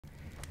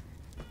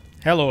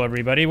Hello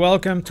everybody,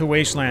 welcome to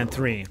Wasteland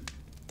 3.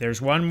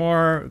 There's one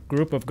more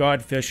group of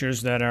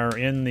godfishers that are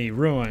in the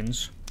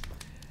ruins.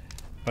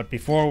 But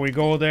before we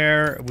go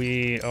there,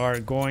 we are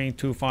going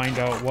to find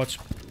out what's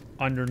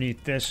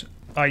underneath this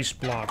ice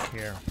block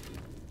here.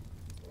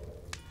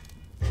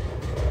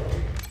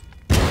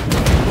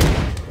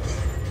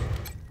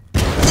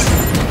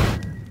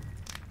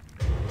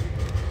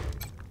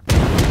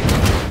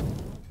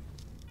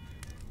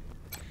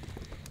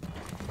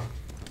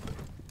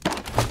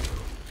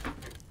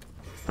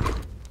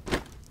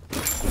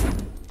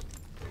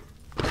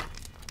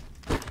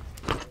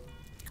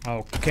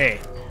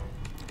 Okay.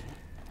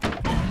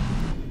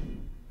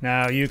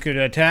 Now you could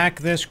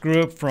attack this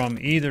group from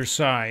either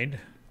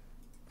side,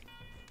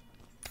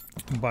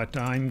 but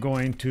I'm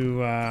going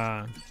to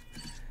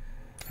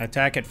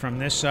attack it from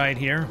this side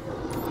here.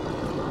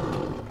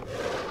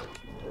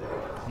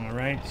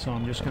 Alright, so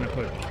I'm just going to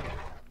put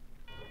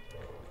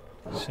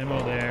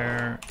Simo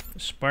there,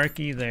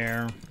 Sparky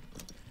there,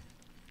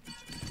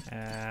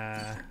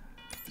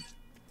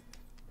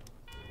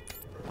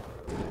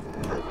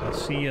 I'll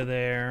see you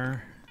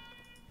there.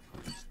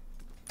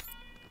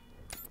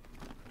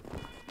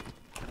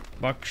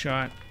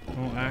 Buckshot.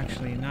 Oh,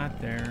 actually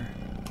not there.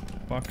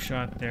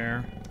 Buckshot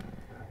there.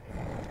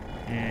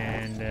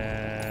 And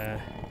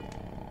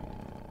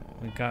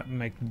we got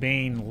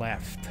McBain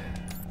left.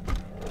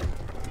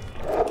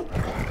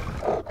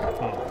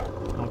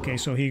 Oh, okay,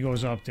 so he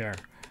goes up there.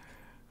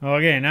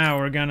 Okay, now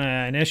we're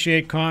gonna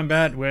initiate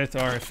combat with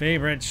our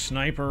favorite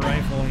sniper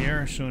rifle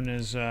here as soon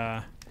as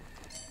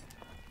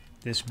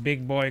this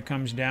big boy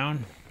comes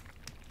down.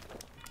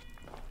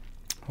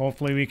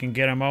 Hopefully we can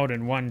get him out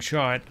in one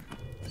shot.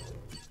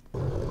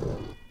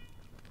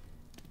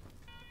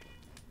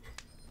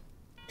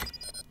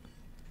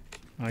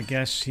 I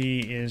guess he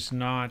is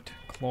not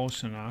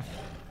close enough.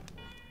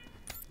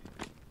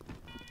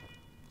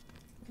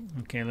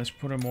 Okay, let's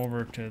put him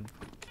over to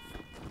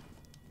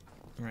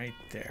right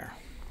there.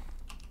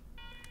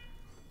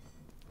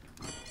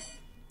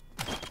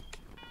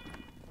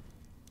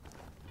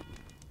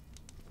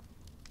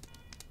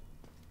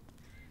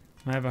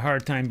 I have a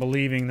hard time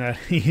believing that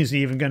he's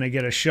even going to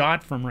get a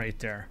shot from right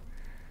there.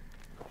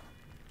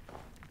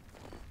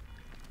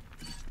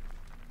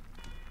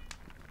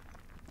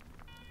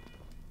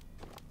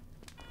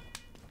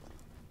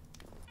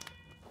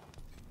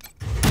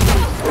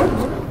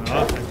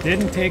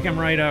 Didn't take him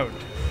right out.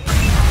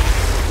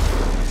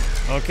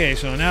 Okay,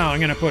 so now I'm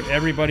going to put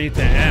everybody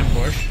to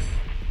ambush.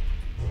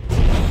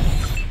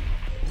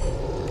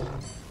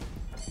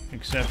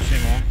 Except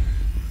Simo.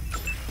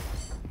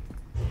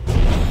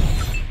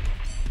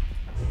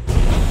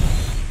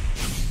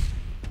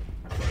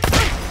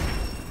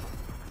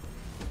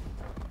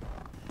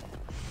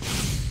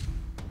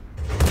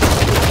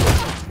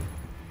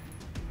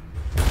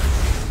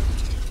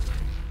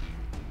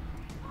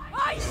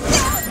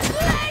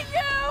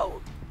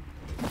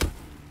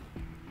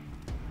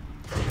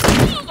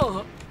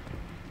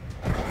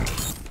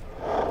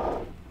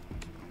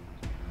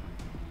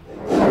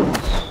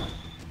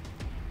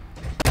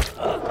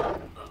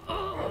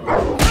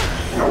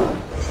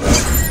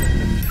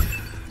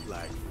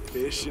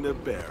 In a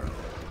barrel.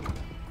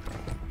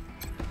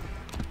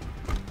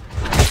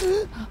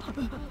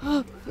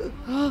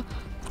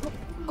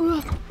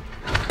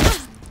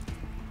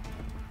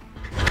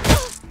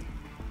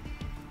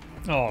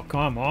 Oh,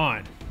 come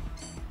on.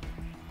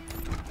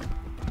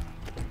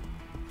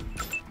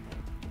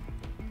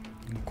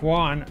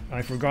 Quan,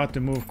 I forgot to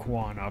move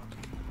Quan up.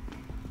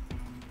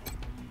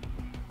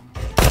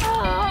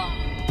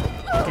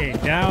 Okay,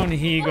 down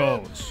he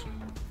goes.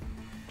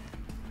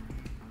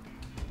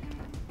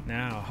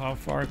 Now, how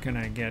far can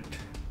I get?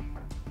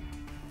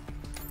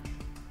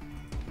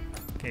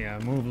 Okay,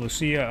 I'll move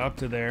Lucia up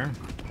to there.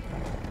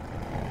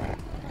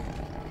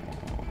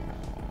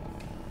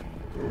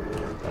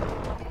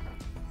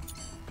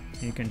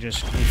 You can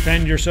just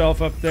defend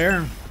yourself up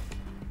there.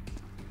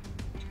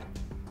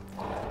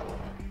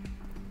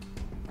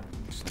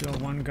 Still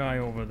one guy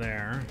over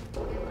there.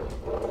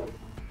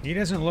 He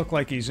doesn't look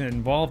like he's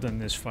involved in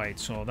this fight,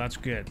 so that's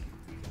good.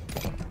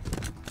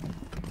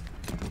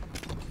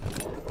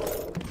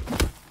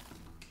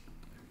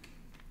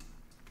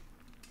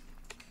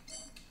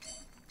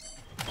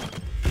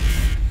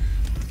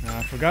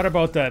 Forgot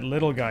about that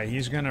little guy.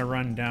 He's gonna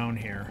run down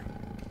here.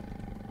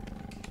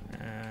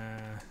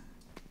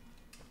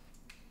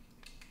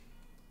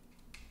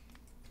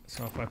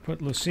 So if I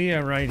put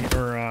Lucia right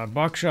here, or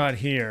Buckshot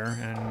here,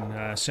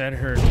 and set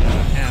her to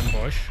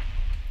ambush,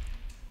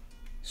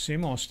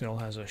 Simo still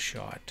has a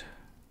shot.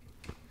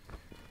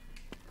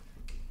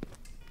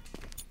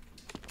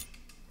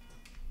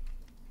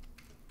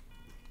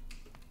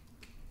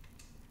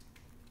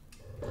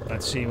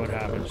 Let's see what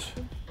happens.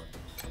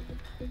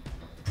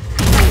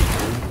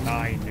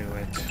 I knew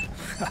it.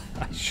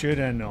 I should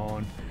have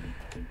known.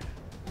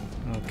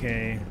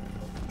 Okay.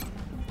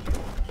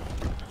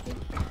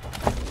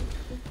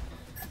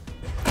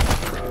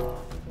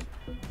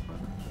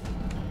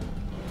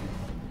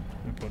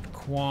 We put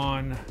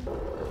Quan.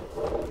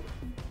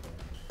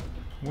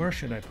 Where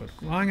should I put?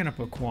 Well, I'm gonna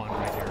put Quan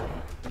right here.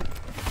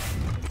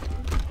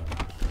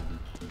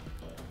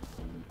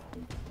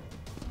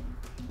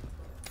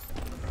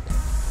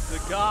 The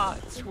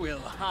gods will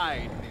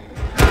hide me.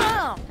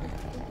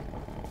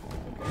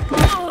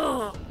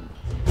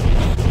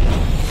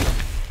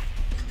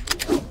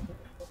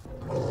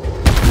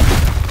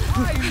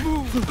 I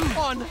move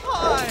on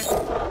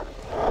high.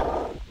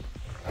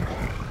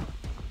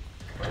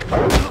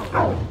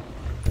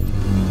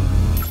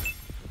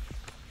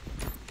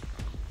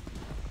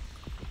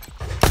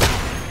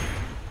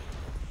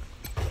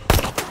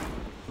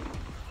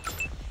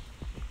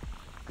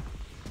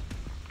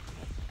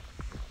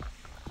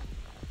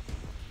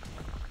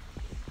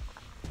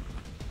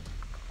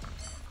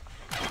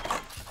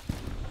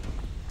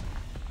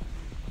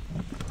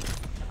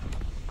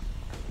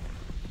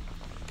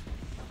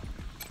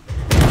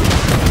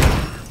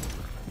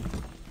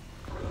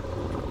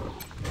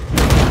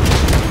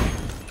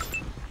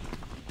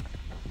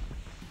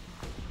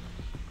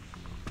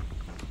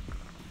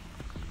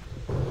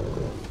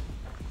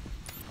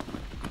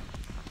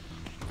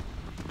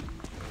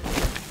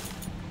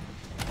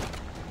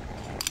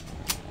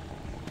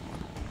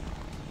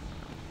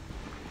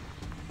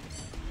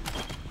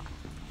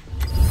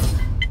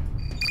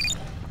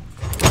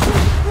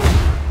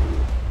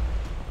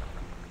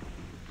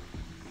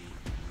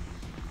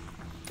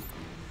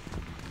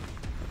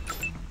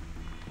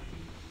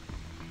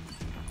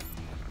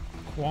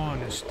 Quan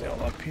is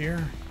still up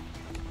here.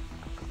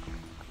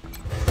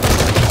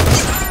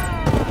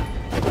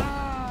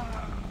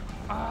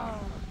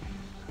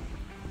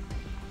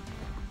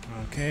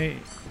 Okay.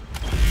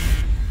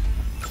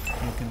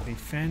 You can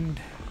defend.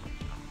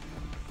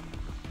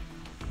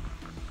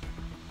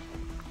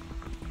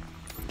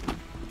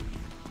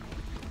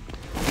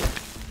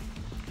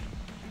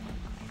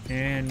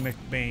 And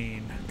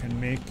McBain can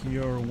make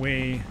your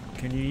way.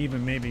 Can you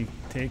even maybe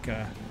take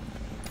a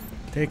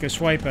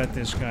swipe at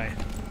this guy?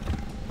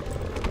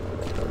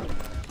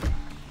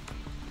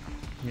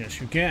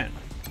 Yes, you can.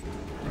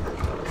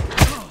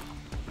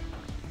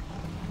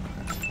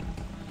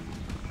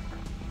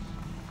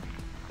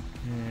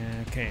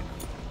 Okay.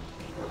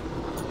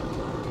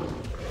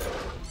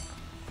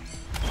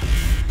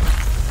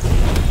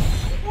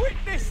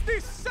 Witness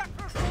this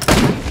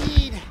sacrifice.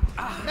 Need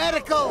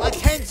medical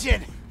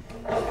attention.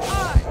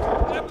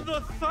 I am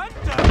the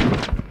thunder.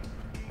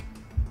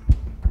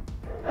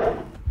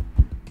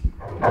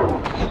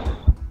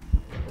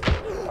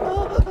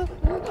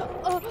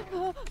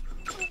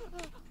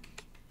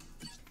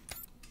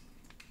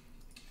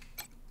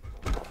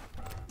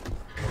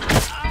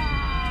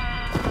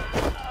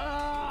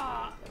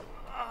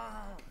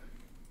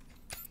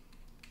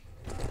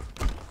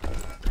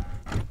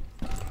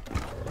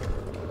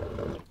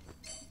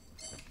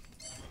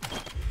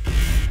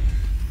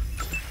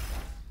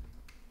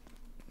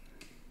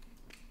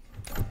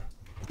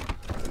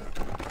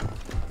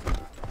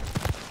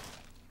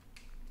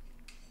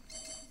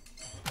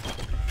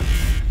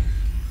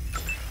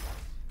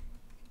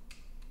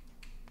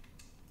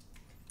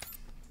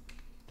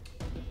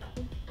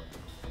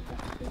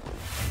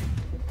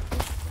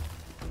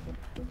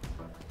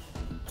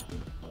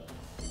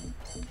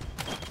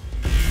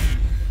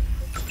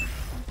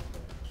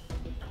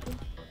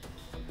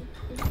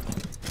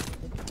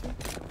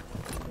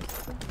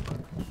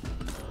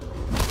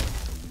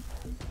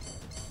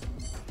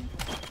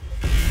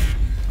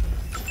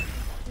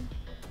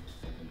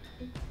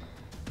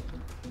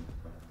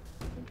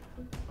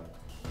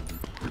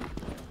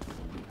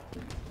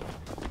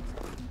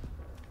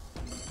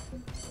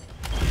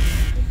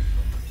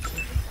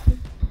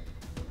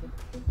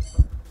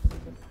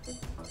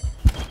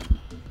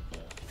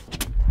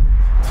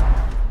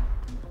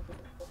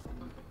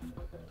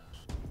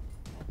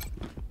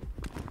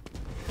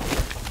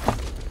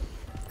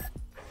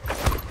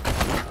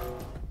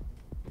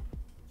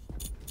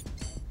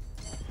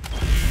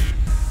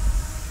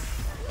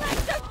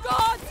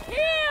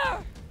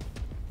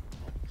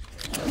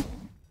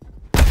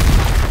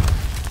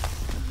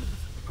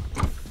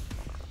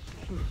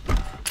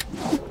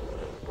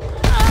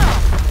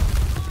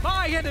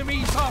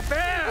 Enemies are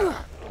fair!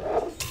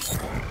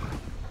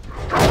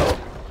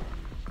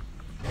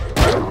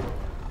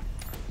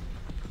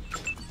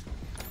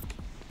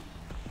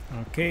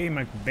 Okay,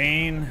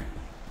 McBain.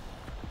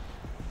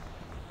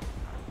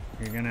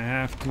 You're gonna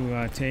have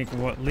to take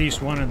at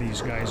least one of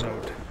these guys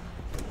out.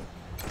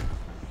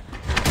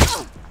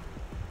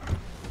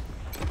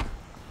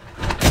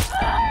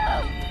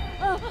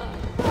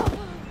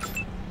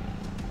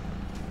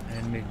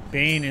 And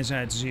McBain is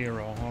at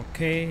 0.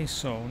 Okay,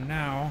 so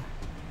now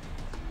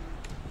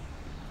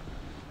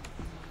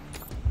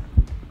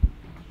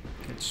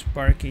get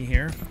Sparky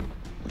here.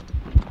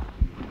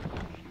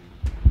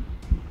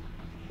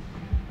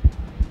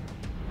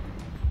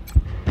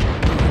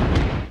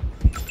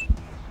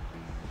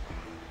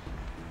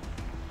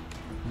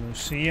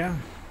 Lucia.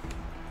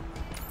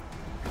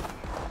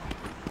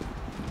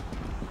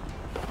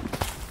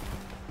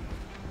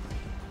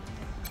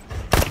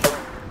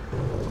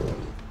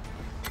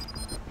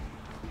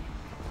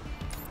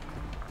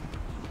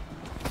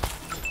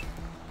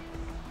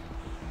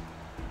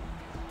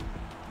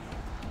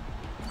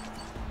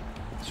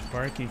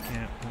 Sparky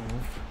can't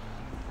move.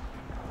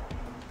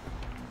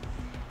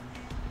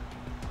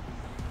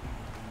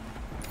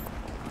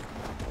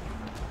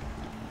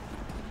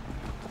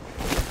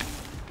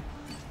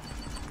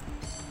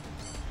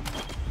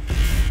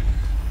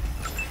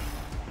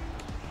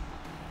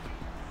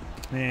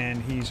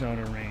 And he's out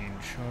of range.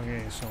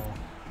 Okay, so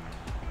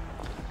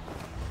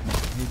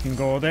he can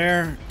go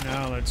there.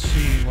 Now let's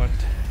see what...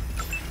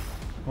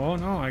 Oh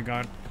no, I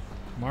got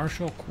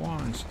Marshall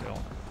Kwan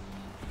still.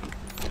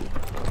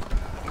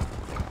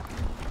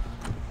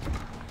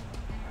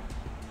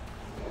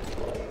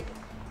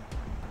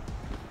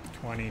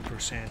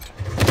 %.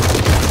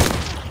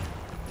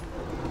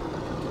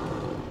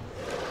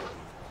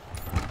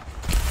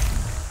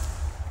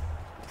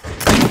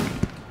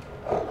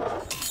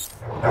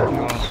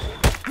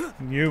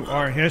 Oh, you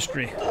are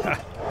history.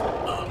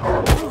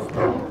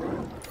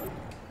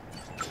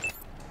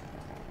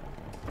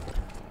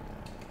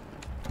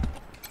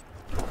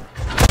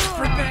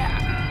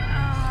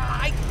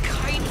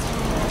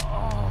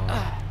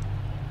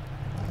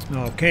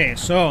 Okay,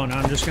 so now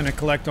I'm just going to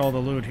collect all the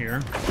loot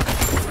here.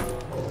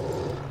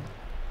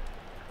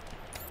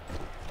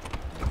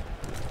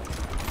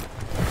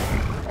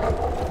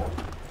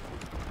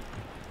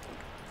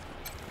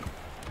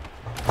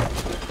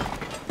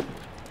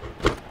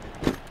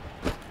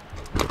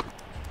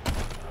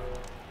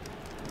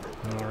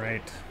 All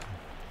right.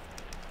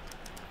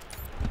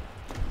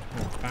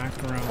 Go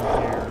back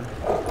around here.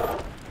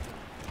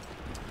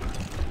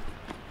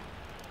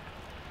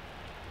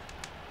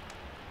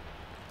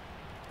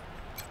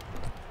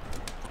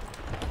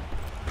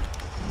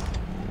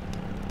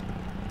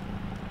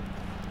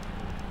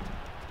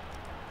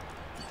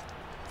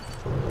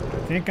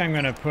 I think I'm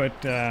gonna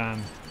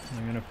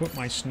put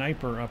my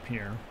sniper up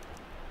here.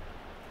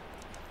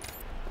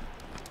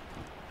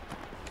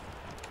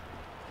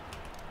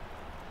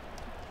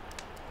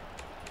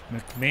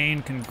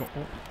 McBain can go.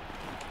 Oh,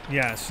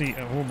 yeah, see.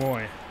 Oh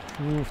boy.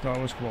 Oof, that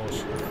was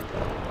close.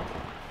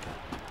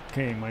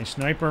 Okay, my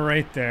sniper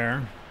right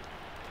there.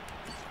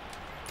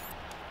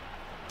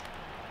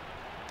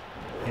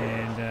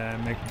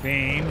 And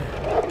McBain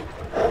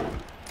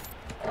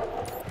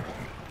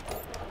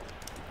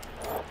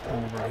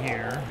over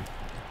here.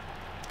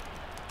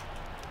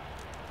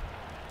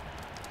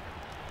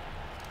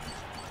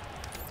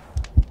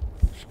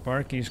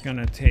 Sparky's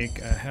gonna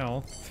take a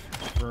health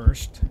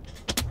first.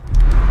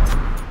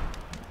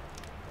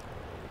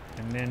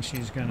 And then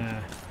she's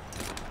gonna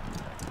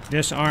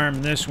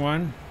disarm this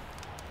one.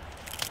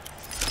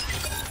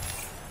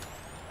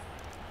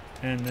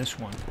 And this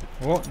one.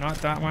 Oh, not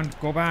that one.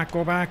 Go back,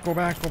 go back, go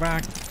back, go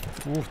back.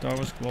 Oof, that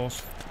was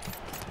close.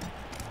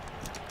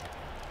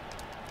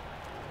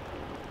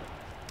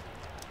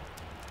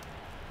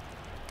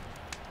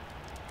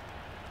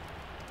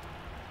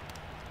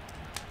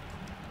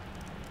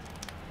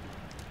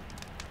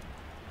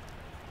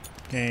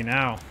 Okay,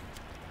 now.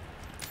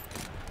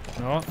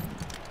 Oh,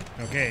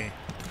 okay.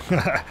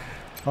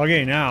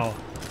 Okay, now.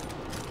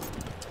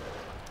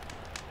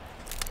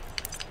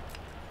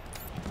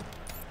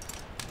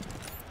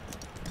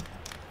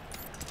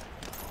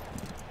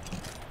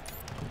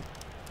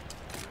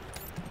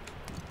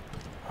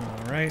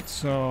 All right,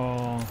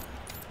 so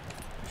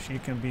she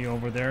can be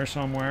over there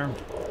somewhere.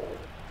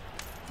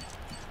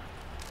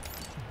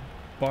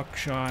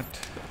 Buckshot.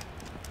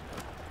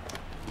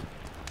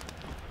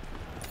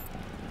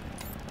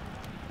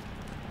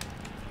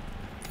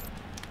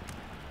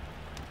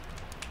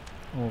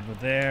 Over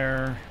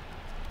there.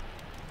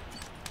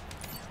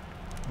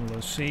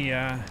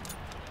 Lucia.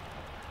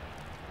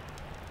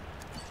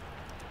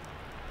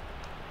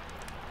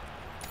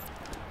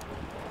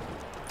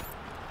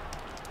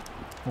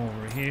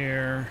 Over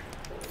here.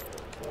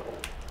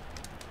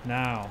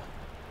 Now.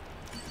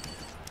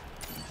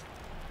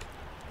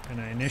 Can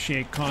I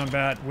initiate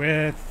combat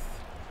with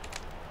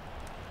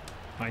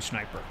my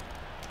sniper?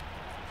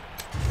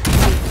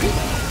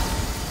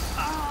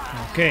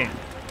 Okay.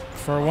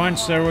 For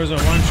once, there was a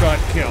one-shot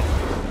kill.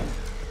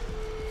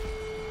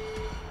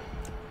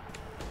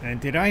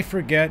 And did I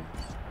forget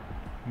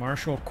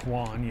Marshall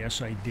Kwan?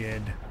 Yes, I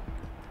did.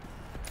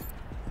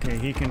 Okay,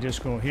 he can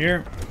just go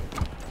here.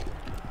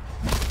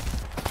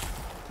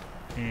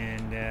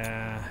 And,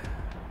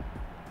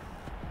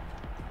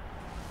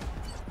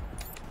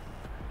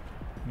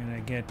 I'm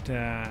gonna get,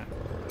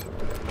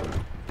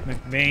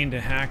 McBain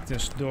to hack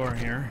this door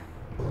here.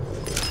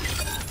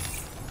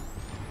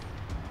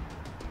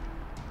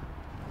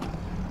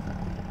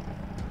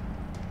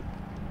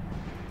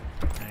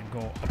 Go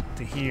up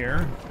to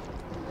here.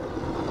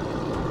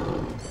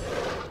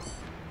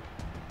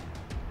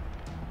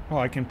 Oh,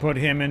 I can put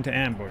him into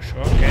ambush.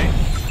 Okay.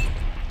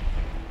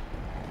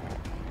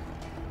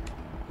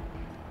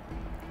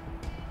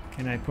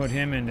 Can I put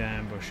him into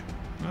ambush?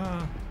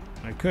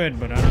 I could,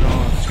 but I don't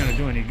know if it's going to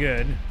do any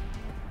good.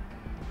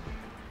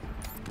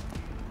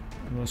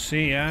 We'll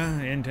see,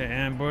 into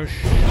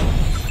ambush.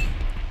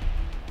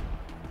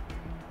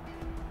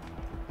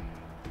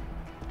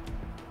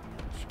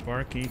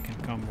 Sparky can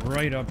come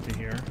right up to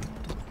here.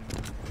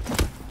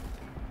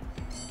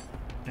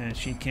 And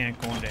she can't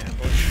go into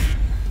ambush.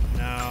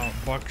 Now,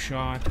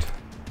 buckshot.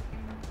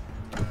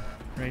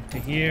 Right to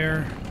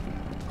here.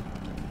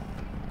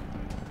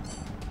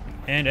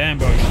 And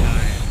ambush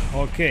time.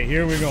 Okay,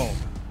 here we go.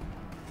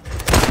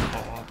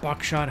 Oh,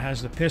 buckshot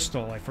has the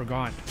pistol. I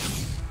forgot.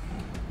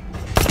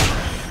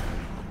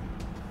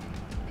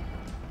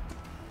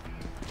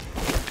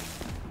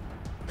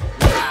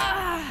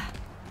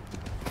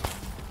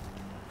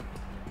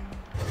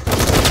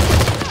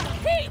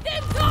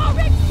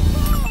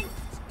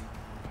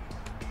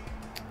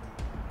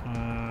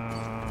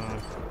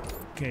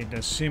 Okay,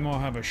 does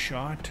Simo have a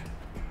shot?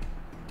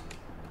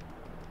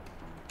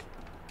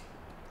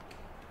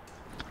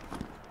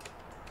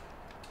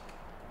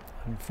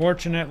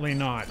 Unfortunately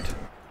not.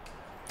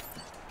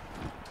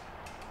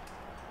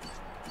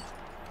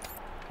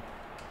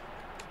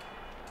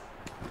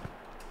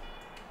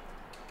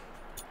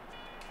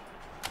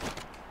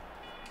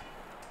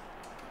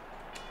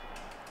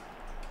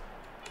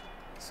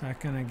 Is that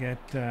gonna get,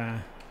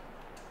 I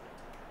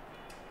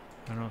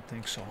don't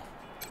think so.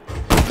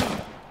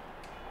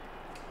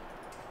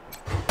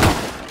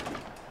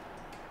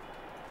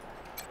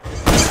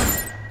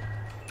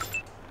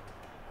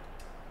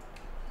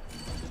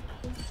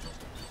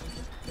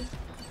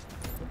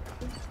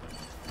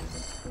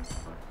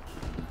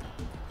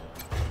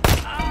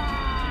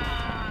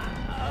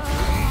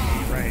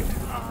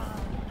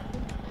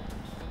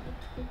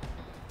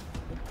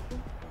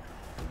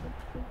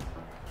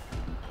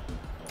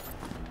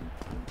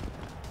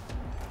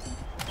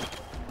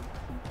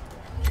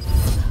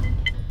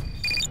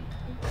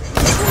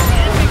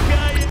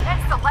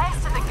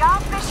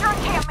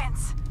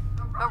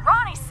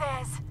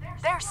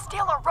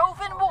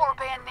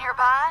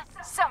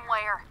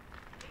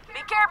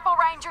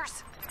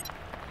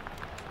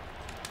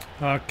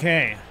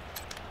 Okay.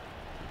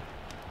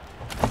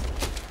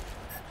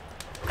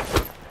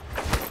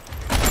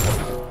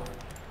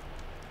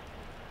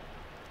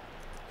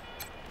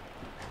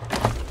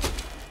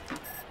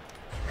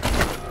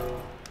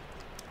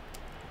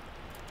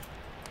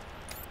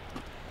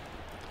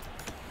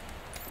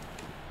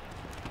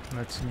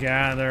 Let's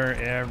gather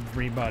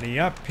everybody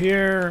up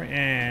here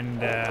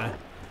and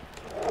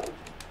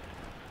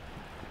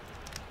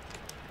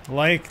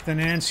like the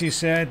Nancy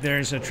said,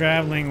 there's a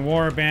traveling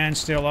war band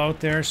still out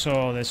there,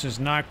 so this is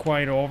not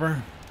quite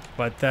over.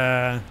 But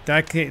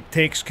that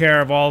takes care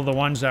of all the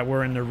ones that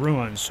were in the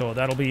ruins, so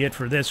that'll be it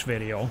for this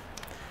video.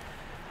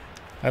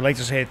 I'd like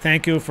to say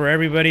thank you for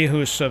everybody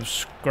who's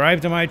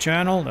subscribed to my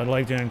channel. I'd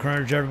like to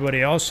encourage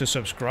everybody else to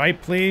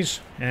subscribe,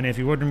 please. And if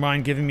you wouldn't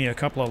mind giving me a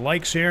couple of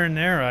likes here and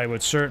there, I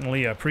would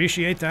certainly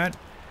appreciate that.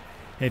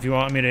 If you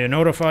want me to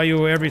notify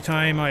you every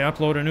time I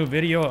upload a new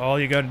video, all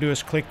you got to do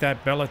is click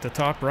that bell at the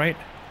top right.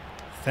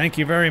 Thank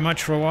you very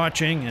much for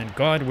watching, and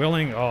God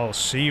willing, I'll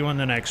see you in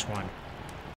the next one.